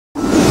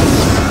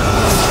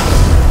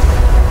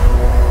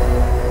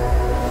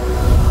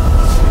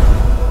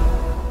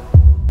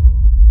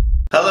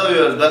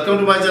welcome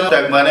to my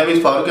channel. My name is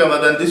Farooq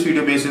Ahmed and this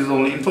video basis is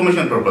only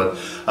information purpose.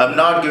 I'm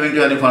not giving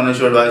you any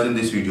financial advice in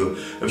this video.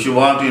 If you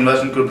want to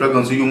invest in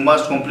cryptocurrency, you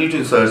must complete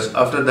research.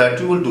 After that,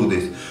 you will do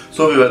this.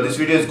 So this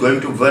video is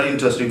going to be very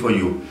interesting for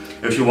you.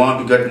 If you want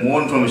to get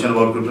more information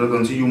about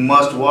cryptocurrency, you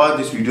must watch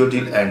this video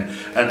till end.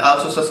 And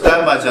also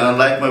subscribe my channel,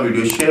 like my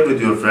video, share with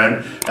your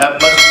friend,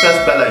 and must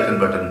press bell icon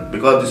button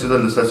because this is a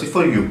necessity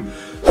for you.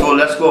 So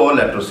let's go over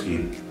laptop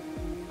screen.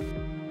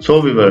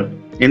 So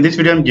in this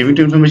video I'm giving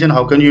you information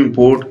how can you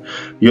import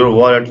your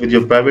wallet with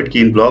your private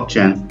key in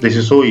blockchain. This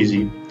is so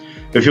easy.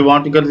 If you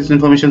want to get this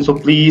information, so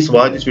please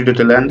watch this video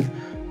till end.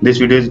 This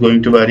video is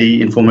going to be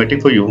very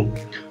informative for you.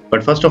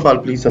 But first of all,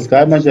 please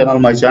subscribe my channel.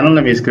 My channel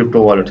name is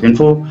Crypto Wallet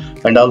Info,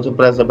 and also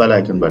press the bell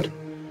icon button.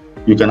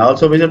 You can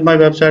also visit my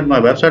website. My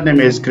website name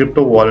is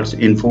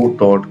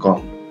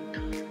cryptowalletsinfo.com.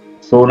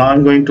 So now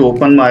I'm going to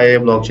open my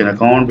blockchain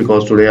account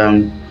because today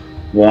I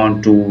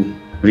want to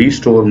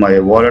restore my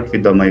wallet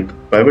with my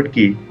private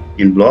key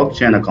in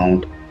blockchain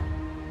account.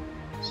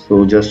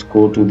 So just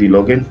go to the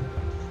login.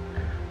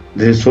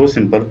 This is so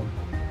simple.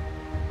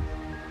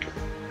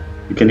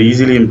 You can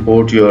easily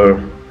import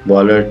your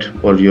wallet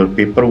or your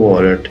paper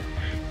wallet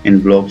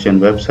in blockchain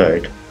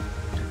website.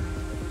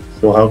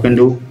 So how can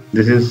do?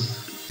 This is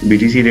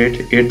BTC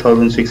rate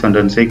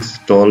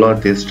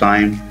 $8,606 this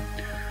time.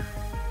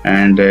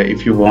 And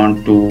if you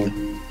want to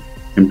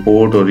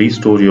import or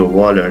restore your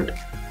wallet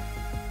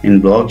in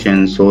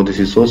blockchain, so this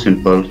is so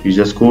simple. You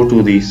just go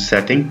to the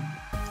setting,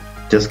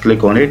 just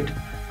click on it,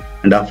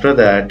 and after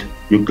that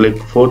you click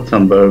fourth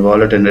number,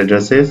 wallet and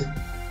addresses,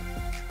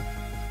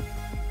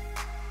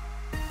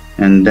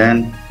 and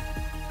then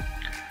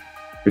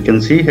you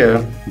can see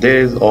here there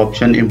is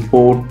option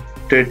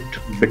imported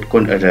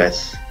Bitcoin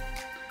address.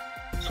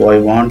 So I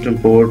want to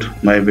import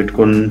my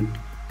Bitcoin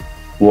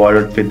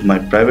wallet with my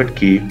private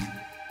key.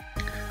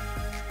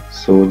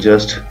 So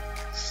just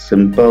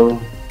simple,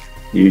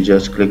 you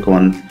just click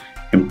on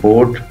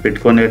import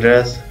Bitcoin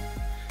address.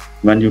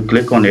 When you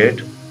click on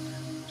it,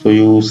 so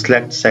you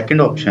select second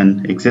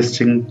option,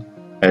 existing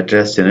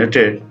address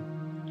generated.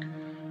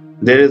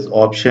 There is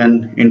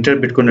option enter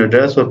Bitcoin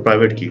address or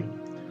private key.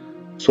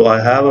 So I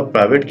have a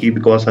private key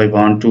because I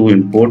want to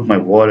import my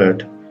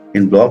wallet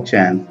in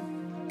blockchain.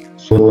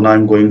 So now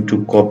I'm going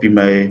to copy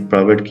my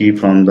private key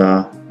from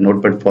the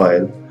notepad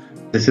file.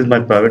 This is my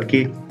private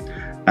key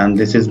and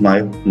this is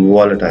my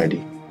wallet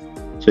ID.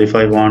 So if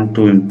I want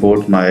to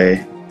import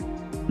my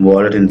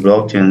wallet in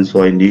blockchain,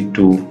 so I need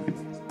to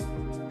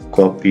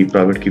copy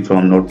private key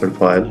from notepad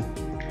file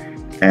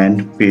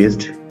and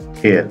paste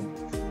here.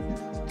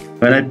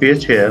 When I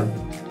paste here,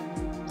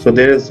 so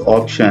there is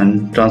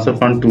option transfer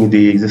fund to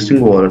the existing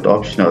wallet,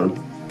 optional.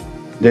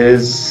 There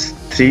is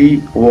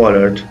 3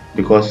 wallet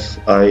because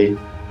I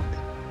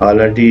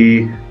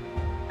already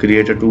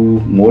created 2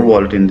 more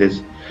wallet in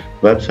this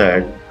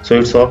website, so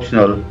it's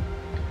optional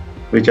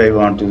which I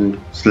want to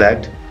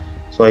select.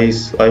 So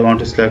I want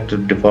to select the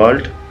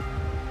default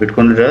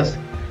Bitcoin address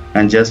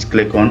and just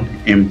click on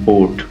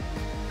import.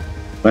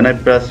 When I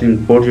press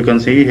import, you can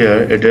see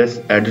here address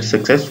added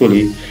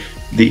successfully.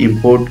 The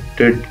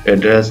imported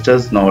address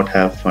does not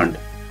have fund.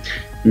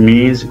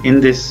 Means in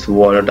this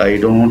wallet I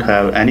don't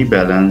have any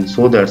balance,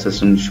 so that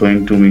system is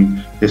showing to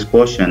me this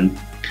question,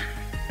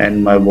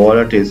 and my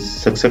wallet is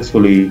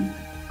successfully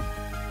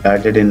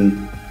added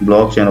in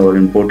blockchain or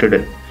imported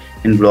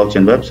in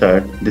blockchain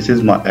website. This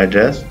is my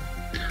address.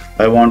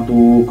 I want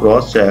to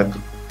cross check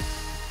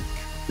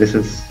this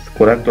is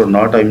correct or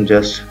not. I'm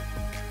just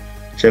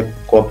check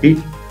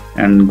copy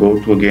and go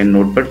to again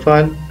notepad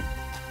file,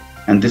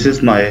 and this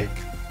is my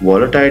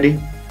wallet ID.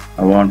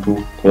 I want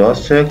to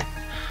cross check.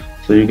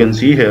 So you can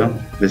see here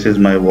this is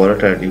my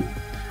wallet ID.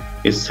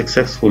 It's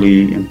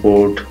successfully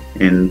import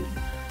in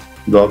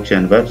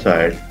blockchain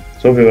website.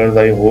 So viewers,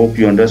 I hope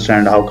you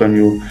understand how can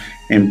you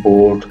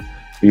import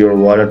your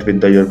wallet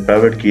with your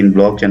private key in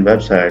blockchain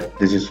website.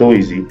 This is so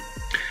easy.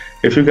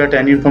 If you get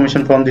any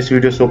information from this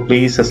video, so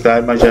please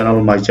subscribe my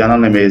channel. My channel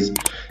name is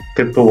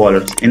Crypto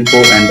Wallets Info,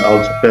 and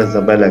also press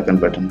the bell icon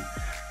button.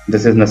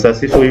 This is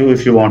necessary for you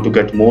if you want to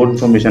get more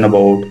information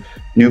about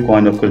new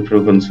coin of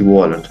cryptocurrency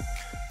wallet.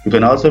 You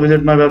can also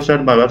visit my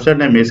website. My website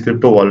name is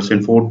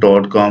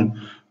cryptowalletsinfo.com.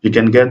 You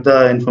can get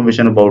the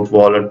information about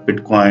wallet,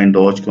 Bitcoin,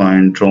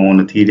 DOGECOIN, TRON,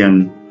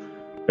 Ethereum,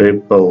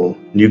 Ripple,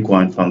 new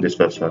coin from this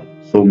website.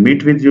 So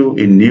meet with you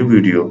in new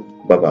video.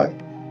 Bye bye.